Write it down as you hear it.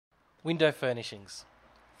Window furnishings.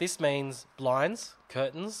 This means blinds,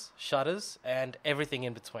 curtains, shutters, and everything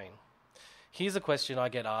in between. Here's a question I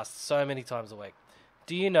get asked so many times a week.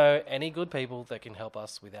 Do you know any good people that can help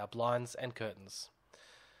us with our blinds and curtains?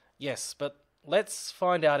 Yes, but let's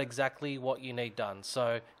find out exactly what you need done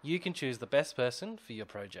so you can choose the best person for your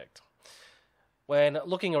project. When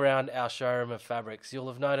looking around our showroom of fabrics, you'll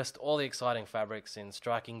have noticed all the exciting fabrics in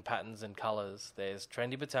striking patterns and colours. There's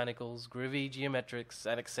trendy botanicals, groovy geometrics,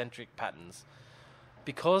 and eccentric patterns.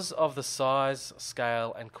 Because of the size,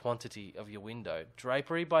 scale, and quantity of your window,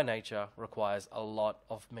 drapery by nature requires a lot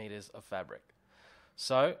of meters of fabric.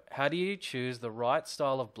 So, how do you choose the right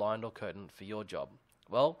style of blind or curtain for your job?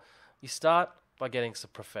 Well, you start by getting some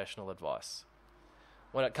professional advice.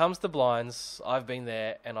 When it comes to blinds, I've been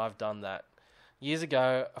there and I've done that. Years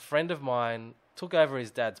ago, a friend of mine took over his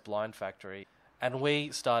dad's blind factory and we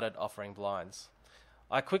started offering blinds.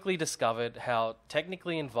 I quickly discovered how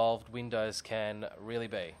technically involved windows can really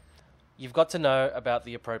be. You've got to know about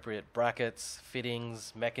the appropriate brackets,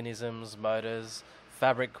 fittings, mechanisms, motors,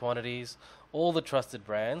 fabric quantities, all the trusted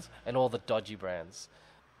brands and all the dodgy brands.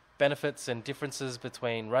 Benefits and differences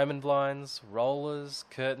between Roman blinds, rollers,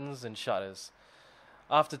 curtains and shutters.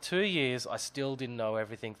 After 2 years, I still didn't know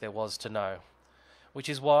everything there was to know, which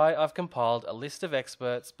is why I've compiled a list of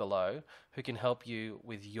experts below who can help you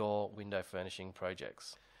with your window furnishing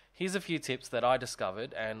projects. Here's a few tips that I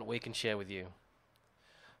discovered and we can share with you.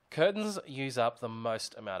 Curtains use up the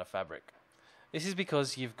most amount of fabric. This is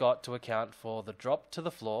because you've got to account for the drop to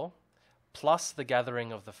the floor plus the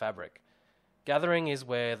gathering of the fabric. Gathering is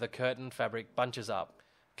where the curtain fabric bunches up.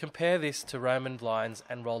 Compare this to Roman blinds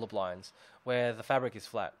and roller blinds, where the fabric is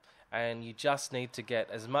flat, and you just need to get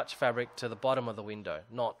as much fabric to the bottom of the window,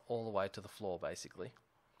 not all the way to the floor, basically.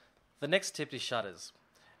 The next tip is shutters.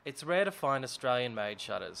 It's rare to find Australian-made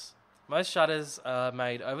shutters. Most shutters are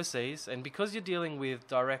made overseas, and because you're dealing with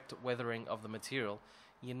direct weathering of the material,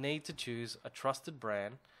 you need to choose a trusted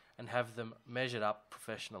brand and have them measured up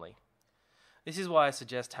professionally. This is why I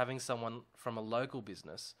suggest having someone from a local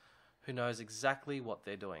business who knows exactly what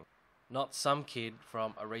they're doing, not some kid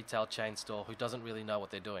from a retail chain store who doesn't really know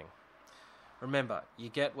what they're doing. Remember, you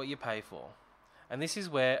get what you pay for. And this is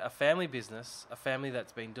where a family business, a family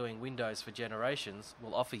that's been doing windows for generations,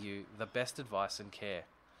 will offer you the best advice and care.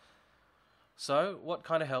 So, what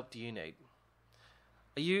kind of help do you need?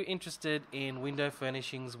 Are you interested in window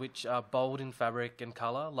furnishings which are bold in fabric and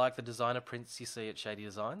colour, like the designer prints you see at Shady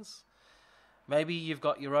Designs? Maybe you've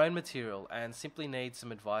got your own material and simply need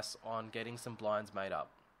some advice on getting some blinds made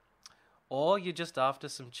up. Or you're just after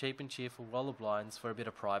some cheap and cheerful roller blinds for a bit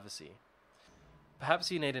of privacy.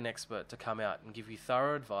 Perhaps you need an expert to come out and give you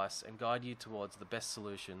thorough advice and guide you towards the best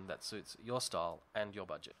solution that suits your style and your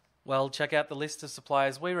budget. Well, check out the list of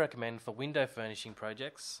suppliers we recommend for window furnishing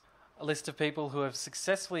projects, a list of people who have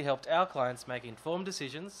successfully helped our clients make informed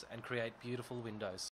decisions and create beautiful windows.